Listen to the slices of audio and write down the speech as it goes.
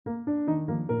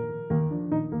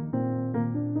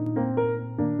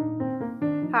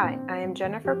I'm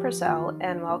Jennifer Purcell,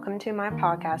 and welcome to my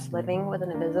podcast, Living with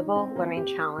an Invisible Learning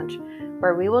Challenge,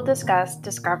 where we will discuss,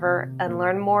 discover, and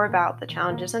learn more about the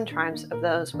challenges and triumphs of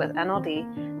those with NLD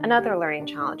and other learning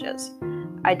challenges.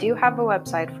 I do have a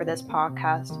website for this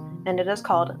podcast, and it is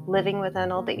called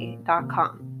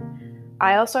livingwithnld.com.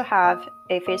 I also have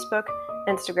a Facebook,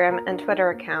 Instagram, and Twitter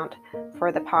account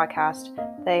for the podcast.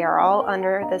 They are all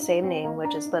under the same name,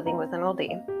 which is Living with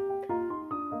NLD.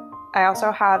 I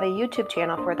also have a YouTube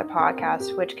channel for the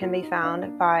podcast, which can be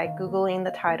found by Googling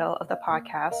the title of the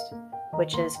podcast,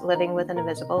 which is Living with an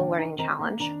Invisible Learning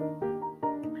Challenge.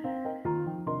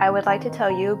 I would like to tell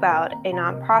you about a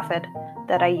nonprofit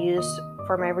that I use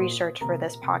for my research for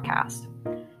this podcast.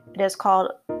 It is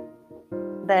called the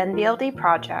NLD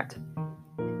Project,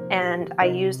 and I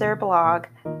use their blog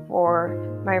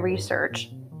for my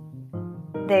research.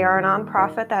 They are a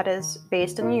nonprofit that is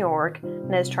based in New York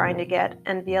and is trying to get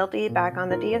NVLD back on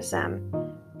the DSM,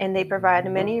 and they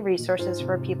provide many resources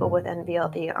for people with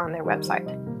NVLD on their website.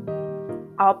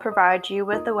 I'll provide you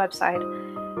with the website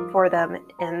for them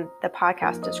in the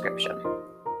podcast description.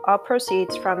 All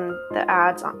proceeds from the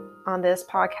ads on this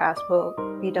podcast will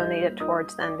be donated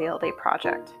towards the NVLD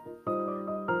project.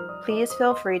 Please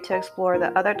feel free to explore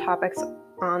the other topics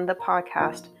on the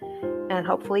podcast, and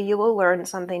hopefully you will learn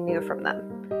something new from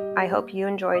them. I hope you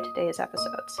enjoy today's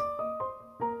episodes.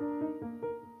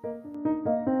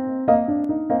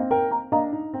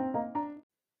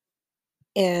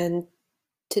 And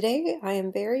today I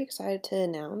am very excited to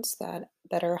announce that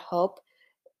BetterHelp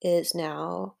is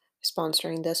now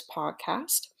sponsoring this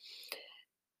podcast.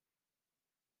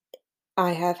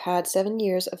 I have had 7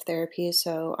 years of therapy,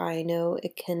 so I know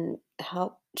it can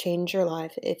help change your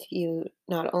life if you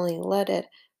not only let it,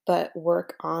 but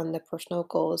work on the personal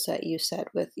goals that you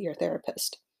set with your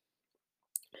therapist.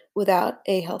 Without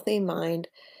a healthy mind,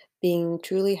 being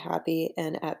truly happy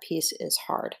and at peace is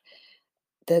hard.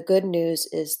 The good news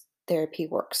is therapy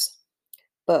works.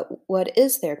 But what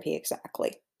is therapy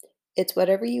exactly? It's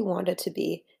whatever you want it to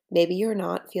be. Maybe you're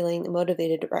not feeling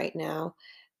motivated right now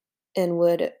and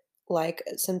would like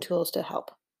some tools to help.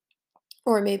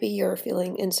 Or maybe you're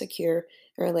feeling insecure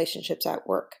in relationships at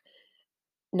work,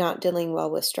 not dealing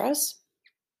well with stress.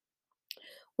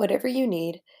 Whatever you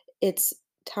need, it's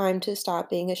time to stop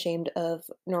being ashamed of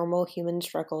normal human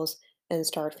struggles and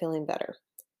start feeling better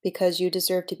because you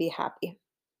deserve to be happy.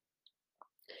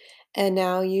 And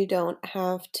now you don't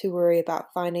have to worry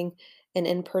about finding an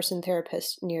in-person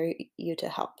therapist near you to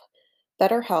help.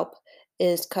 BetterHelp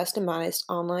is customized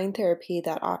online therapy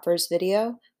that offers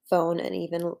video, phone, and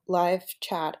even live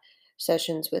chat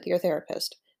sessions with your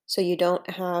therapist, so you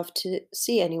don't have to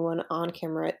see anyone on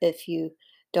camera if you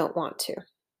don't want to.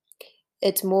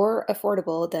 It's more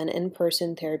affordable than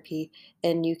in-person therapy,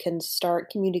 and you can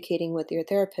start communicating with your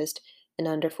therapist in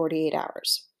under 48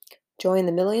 hours. Join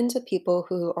the millions of people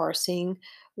who are seeing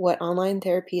what online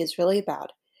therapy is really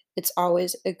about. It's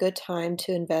always a good time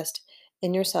to invest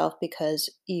in yourself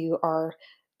because you are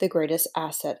the greatest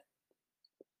asset.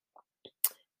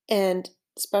 And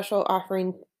special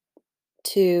offering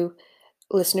to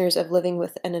listeners of Living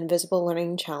with an Invisible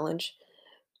Learning Challenge.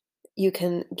 You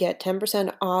can get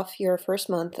 10% off your first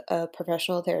month of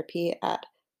professional therapy at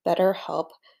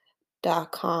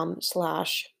betterhelp.com/.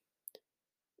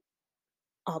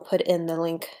 I'll put in the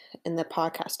link in the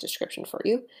podcast description for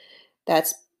you.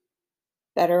 That's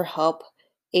BetterHelp,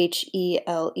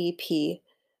 HELEP.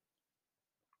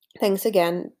 Thanks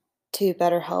again to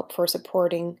BetterHelp for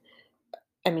sponsoring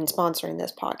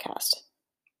this podcast.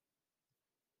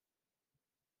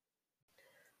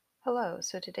 Hello,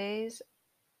 so today's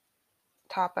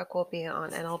topic will be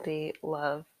on NLD,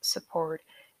 love, support,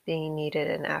 being needed,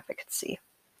 and advocacy.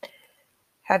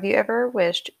 Have you ever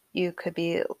wished you could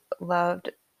be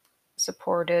loved,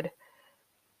 supported,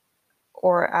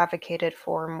 or advocated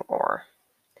for more?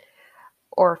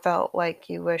 Or felt like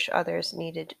you wish others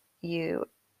needed you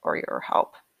or your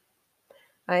help?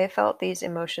 I have felt these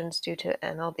emotions due to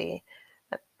NLD.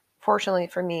 Fortunately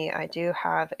for me, I do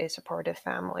have a supportive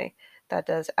family that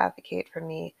does advocate for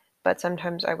me, but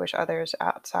sometimes I wish others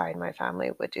outside my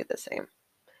family would do the same.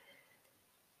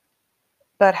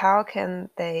 But how can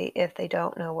they, if they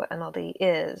don't know what NLD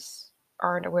is,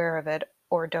 aren't aware of it,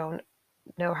 or don't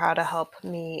know how to help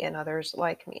me and others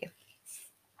like me?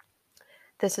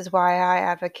 This is why I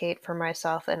advocate for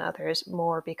myself and others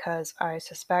more, because I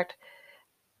suspect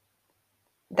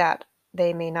that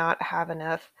they may not have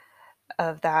enough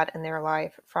of that in their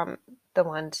life from the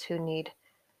ones who they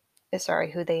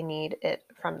need it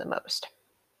from the most.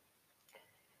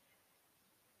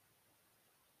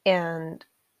 And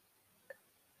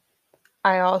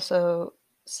I also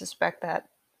suspect that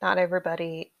not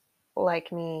everybody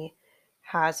like me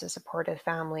has a supportive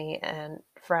family and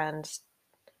friends,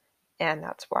 and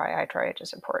that's why I try to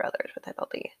support others with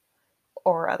NLD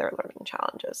or other learning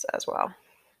challenges as well.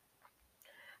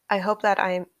 I hope that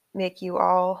I make you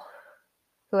all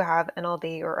who have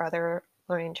NLD or other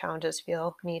learning challenges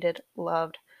feel needed,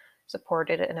 loved,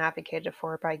 supported, and advocated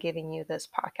for by giving you this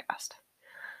podcast.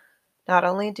 Not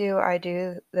only do I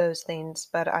do those things,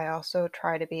 but I also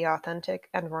try to be authentic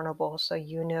and vulnerable so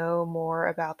you know more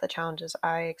about the challenges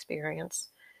I experience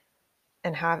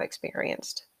and have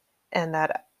experienced, and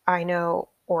that I know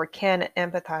or can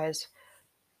empathize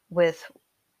with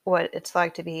what it's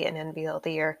like to be an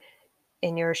NBLDer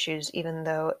in your shoes, even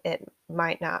though it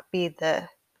might not be the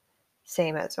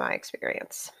same as my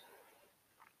experience.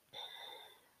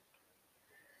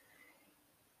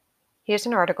 Here's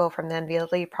an article from the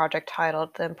NBLD project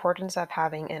titled The Importance of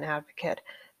Having an Advocate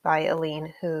by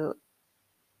Aline, who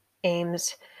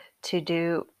aims to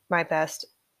do my best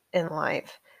in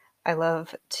life. I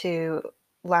love to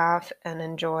laugh and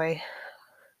enjoy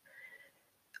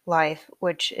life,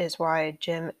 which is why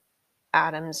Jim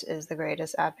Adams is the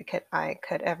greatest advocate I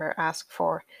could ever ask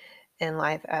for in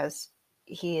life, as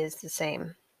he is the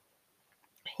same.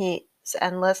 His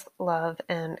endless love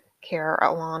and care,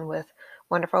 along with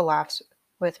wonderful laughs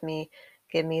with me,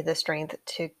 give me the strength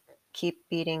to keep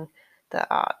beating the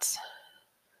odds.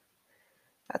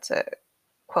 That's a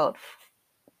quote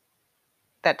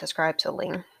that describes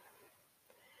Aline,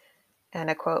 and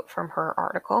a quote from her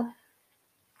article.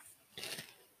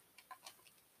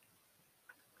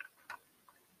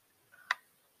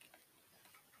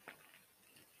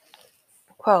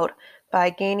 Quote, by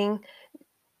gaining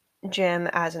Jim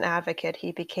as an advocate,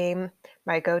 he became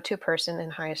my go-to person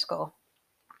in high school.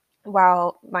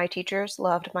 While my teachers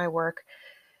loved my work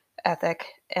ethic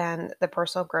and the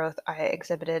personal growth I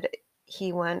exhibited,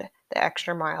 he went the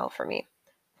extra mile for me.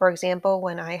 For example,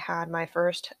 when I had my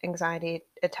first anxiety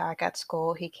attack at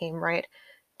school, he came right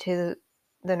to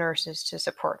the nurses to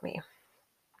support me.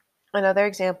 Another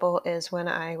example is when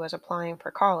I was applying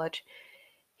for college.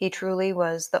 He truly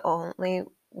was the only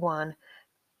one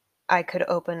I could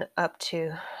open up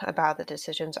to about the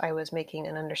decisions I was making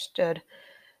and understood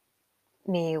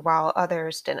me while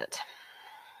others didn't.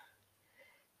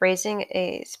 Raising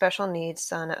a special needs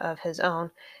son of his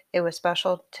own, it was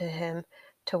special to him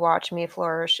to watch me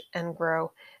flourish and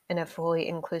grow in a fully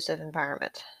inclusive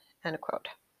environment. End quote.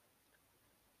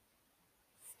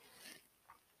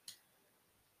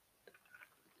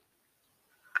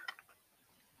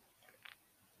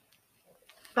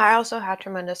 I also had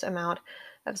tremendous amount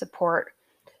of support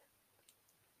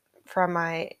from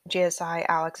my GSI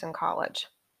Alex in college.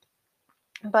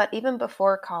 But even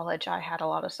before college, I had a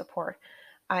lot of support.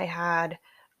 I had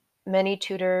many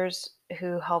tutors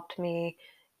who helped me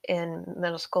in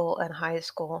middle school and high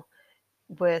school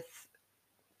with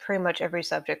pretty much every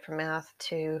subject from math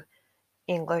to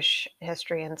English,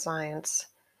 history, and science.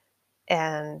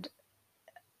 And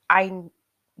I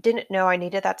didn't know I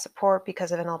needed that support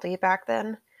because of NLD back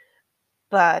then,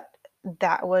 but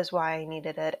that was why I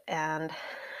needed it. And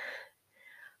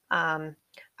um,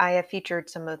 I have featured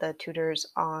some of the tutors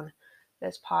on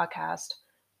this podcast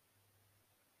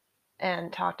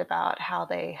and talked about how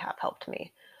they have helped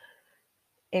me.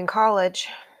 In college,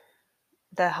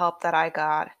 the help that I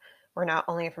got were not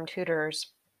only from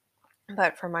tutors,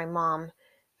 but from my mom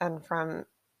and from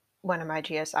one of my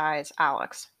GSIs,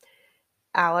 Alex.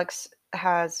 Alex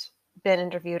has been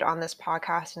interviewed on this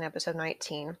podcast in episode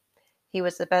 19. He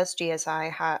was the best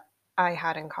I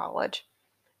had in college.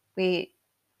 We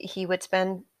he would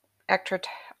spend extra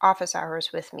office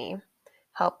hours with me,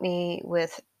 help me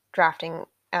with drafting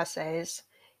essays.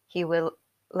 He would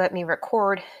let me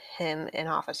record him in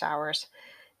office hours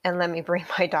and let me bring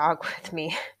my dog with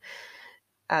me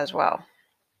as well.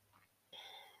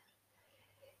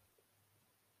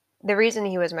 The reason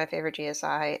he was my favorite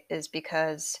GSI is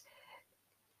because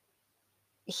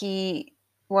he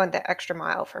went the extra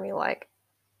mile for me, like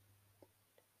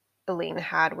Aline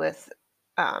had with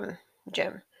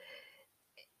Jim.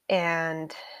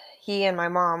 And he and my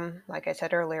mom, like I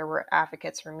said earlier, were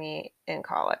advocates for me in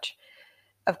college.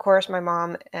 Of course, my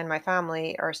mom and my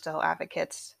family are still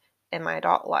advocates in my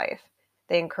adult life.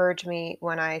 They encourage me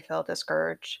when I feel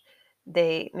discouraged.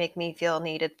 They make me feel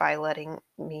needed by letting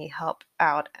me help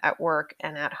out at work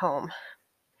and at home.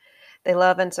 They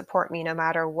love and support me no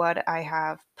matter what I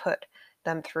have put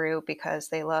them through because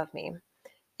they love me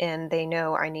and they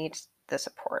know I need the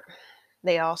support.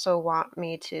 They also want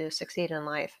me to succeed in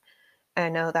life. I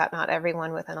know that not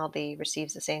everyone with NLD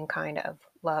receives the same kind of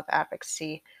love,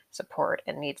 advocacy, support,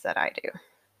 and needs that I do.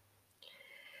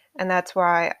 And that's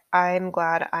why I'm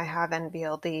glad I have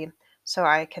NBLD so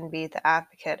I can be the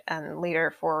advocate and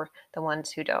leader for the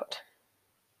ones who don't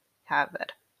have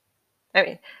it. I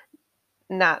mean,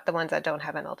 not the ones that don't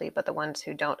have NLD, but the ones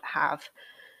who don't have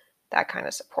that kind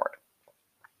of support.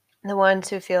 The ones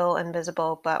who feel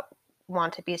invisible but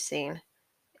want to be seen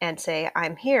and say,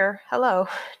 I'm here, hello,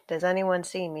 does anyone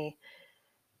see me,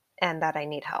 and that I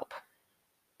need help.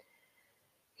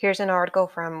 Here's an article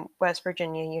from West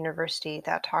Virginia University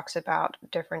that talks about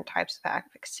different types of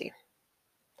advocacy.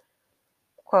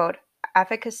 Quote,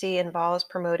 advocacy involves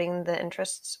promoting the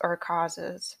interests or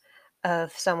causes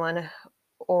of someone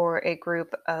or a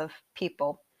group of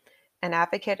people. An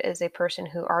advocate is a person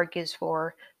who argues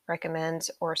for,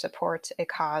 recommends, or supports a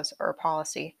cause or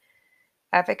policy.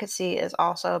 Advocacy is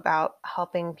also about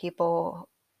helping people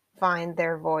find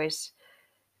their voice.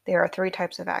 There are three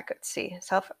types of advocacy: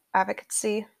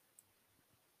 self-advocacy,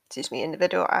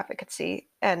 individual advocacy,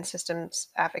 and systems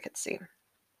advocacy.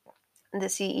 The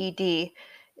CED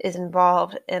is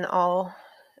involved in all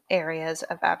areas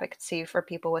of advocacy for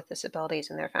people with disabilities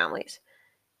and their families.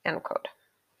 End quote.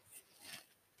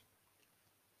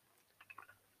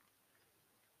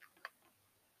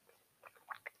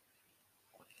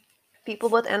 People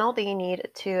with NLD need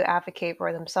to advocate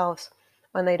for themselves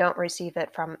when they don't receive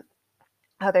it from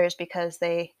others because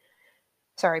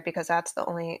that's the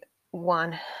only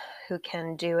one who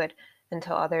can do it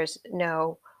until others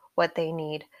know what they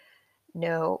need,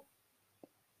 know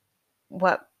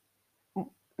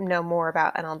more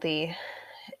about NLD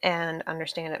and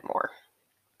understand it more.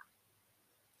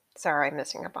 Sorry, I'm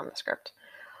messing up on the script.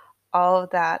 All of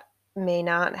that may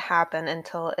not happen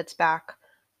until it's back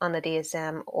on the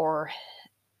DSM or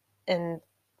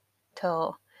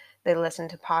until they listen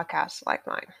to podcasts like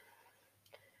mine.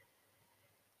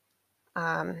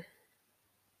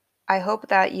 I hope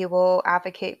that you will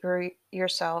advocate for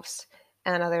yourselves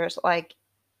and others like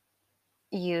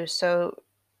you so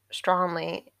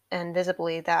strongly and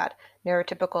visibly that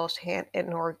neurotypicals can't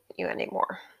ignore you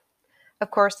anymore.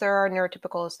 Of course, there are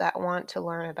neurotypicals that want to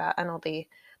learn about NLD,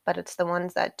 but it's the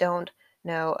ones that don't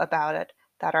know about it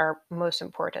that are most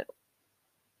important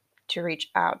to reach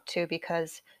out to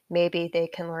because maybe they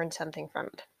can learn something from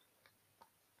it.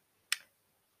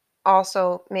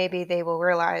 Also, maybe they will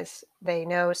realize they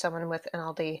know someone with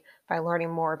NLD by learning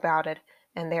more about it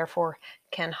and therefore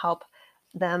can help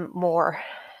them more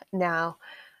now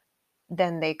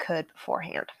than they could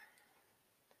beforehand.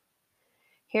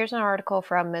 Here's an article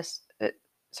from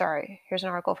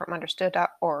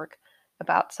understood.org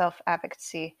about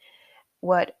self-advocacy,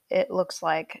 what it looks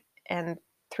like, and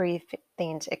three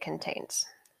things it contains.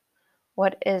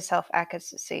 What is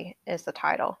self-advocacy is the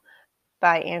title,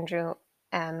 by Andrew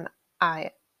M.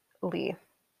 I. Lee.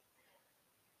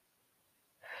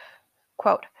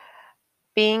 Quote,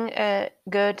 being a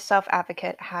good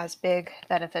self-advocate has big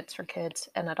benefits for kids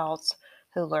and adults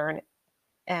who learn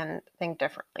and think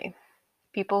differently.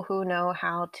 People who know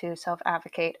how to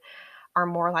self-advocate are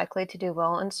more likely to do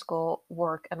well in school,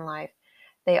 work, and life.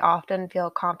 They often feel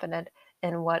confident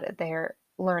in what they're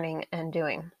learning and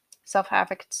doing.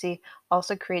 Self-advocacy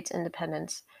also creates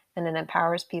independence, and it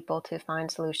empowers people to find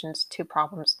solutions to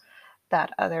problems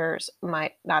that others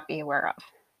might not be aware of.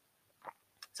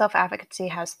 Self-advocacy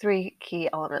has three key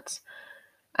elements: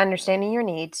 understanding your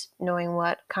needs, knowing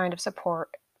what kind of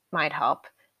support might help,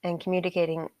 and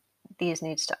communicating these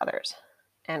needs to others.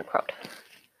 End quote.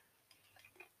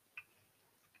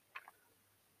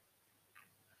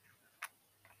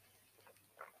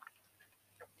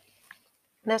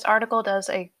 This article does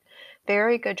a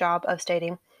very good job of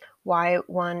stating why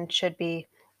one should be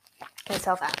a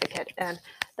self-advocate and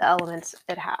the elements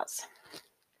it has.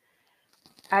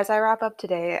 As I wrap up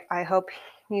today, I hope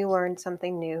you learned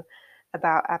something new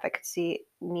about advocacy,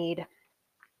 need,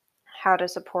 how to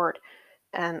support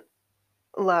and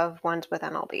love ones with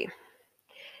NLD.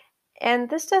 And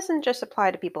this doesn't just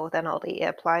apply to people with NLD, it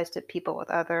applies to people with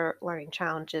other learning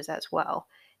challenges as well.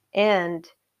 And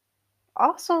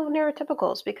also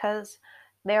neurotypicals, because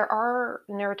there are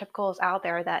neurotypicals out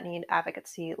there that need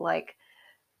advocacy, like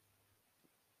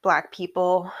Black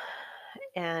people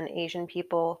and Asian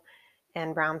people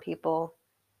and brown people.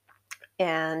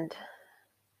 And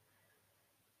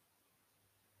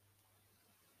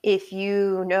if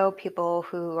you know people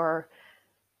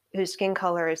whose skin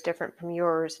color is different from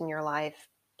yours in your life,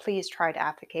 please try to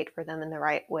advocate for them in the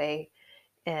right way.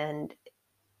 And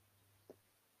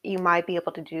you might be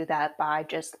able to do that by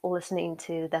just listening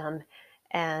to them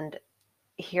and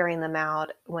hearing them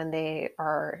out when they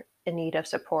are in need of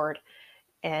support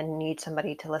and need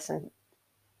somebody to listen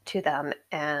to them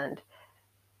and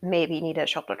maybe need a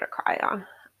shoulder to cry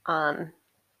on.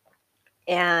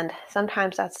 And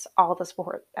sometimes that's all the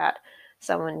support that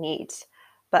someone needs.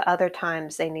 But other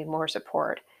times they need more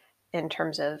support in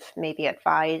terms of maybe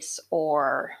advice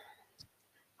or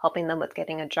helping them with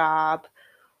getting a job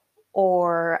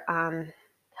or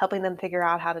helping them figure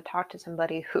out how to talk to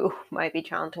somebody who might be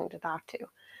challenging to talk to.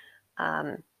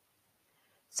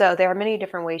 So there are many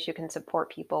different ways you can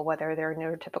support people, whether they're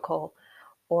neurotypical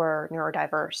or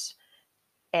neurodiverse.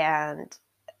 And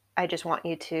I just want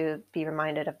you to be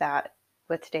reminded of that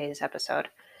with today's episode.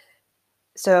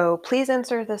 So please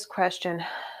answer this question.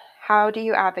 How do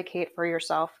you advocate for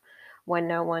yourself when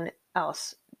no one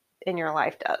else in your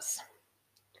life does?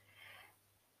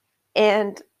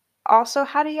 And also,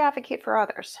 how do you advocate for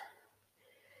others?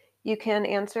 You can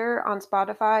answer on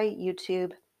Spotify,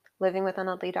 YouTube,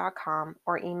 livingwithnld.com,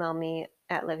 or email me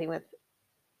at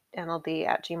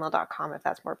livingwithnld@gmail.com if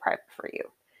that's more private for you.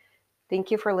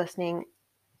 Thank you for listening,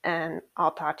 and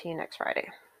I'll talk to you next Friday.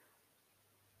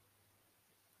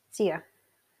 See ya.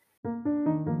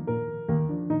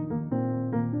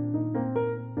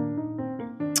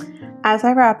 As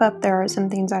I wrap up, there are some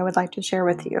things I would like to share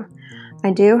with you.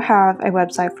 I do have a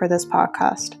website for this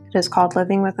podcast. It is called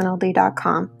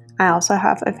livingwithnld.com. I also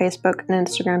have a Facebook and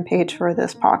Instagram page for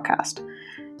this podcast.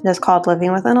 It is called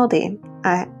Living with NLD.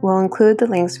 I will include the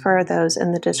links for those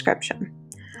in the description.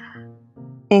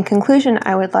 In conclusion,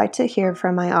 I would like to hear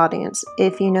from my audience.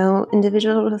 If you know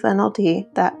individuals with NLD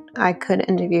that I could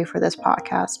interview for this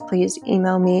podcast, please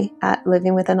email me at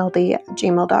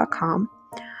livingwithnld@gmail.com.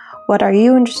 What are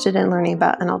you interested in learning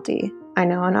about NLD? I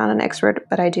know I'm not an expert,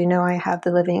 but I do know I have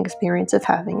the living experience of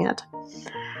having it.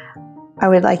 I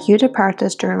would like you to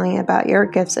practice journaling about your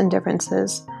gifts and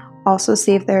differences. Also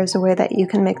see if there is a way that you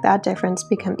can make that difference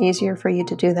become easier for you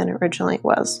to do than it originally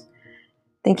was.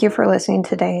 Thank you for listening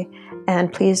today,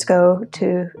 and please go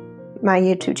to my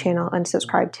YouTube channel and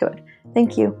subscribe to it.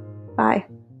 Thank you. Bye.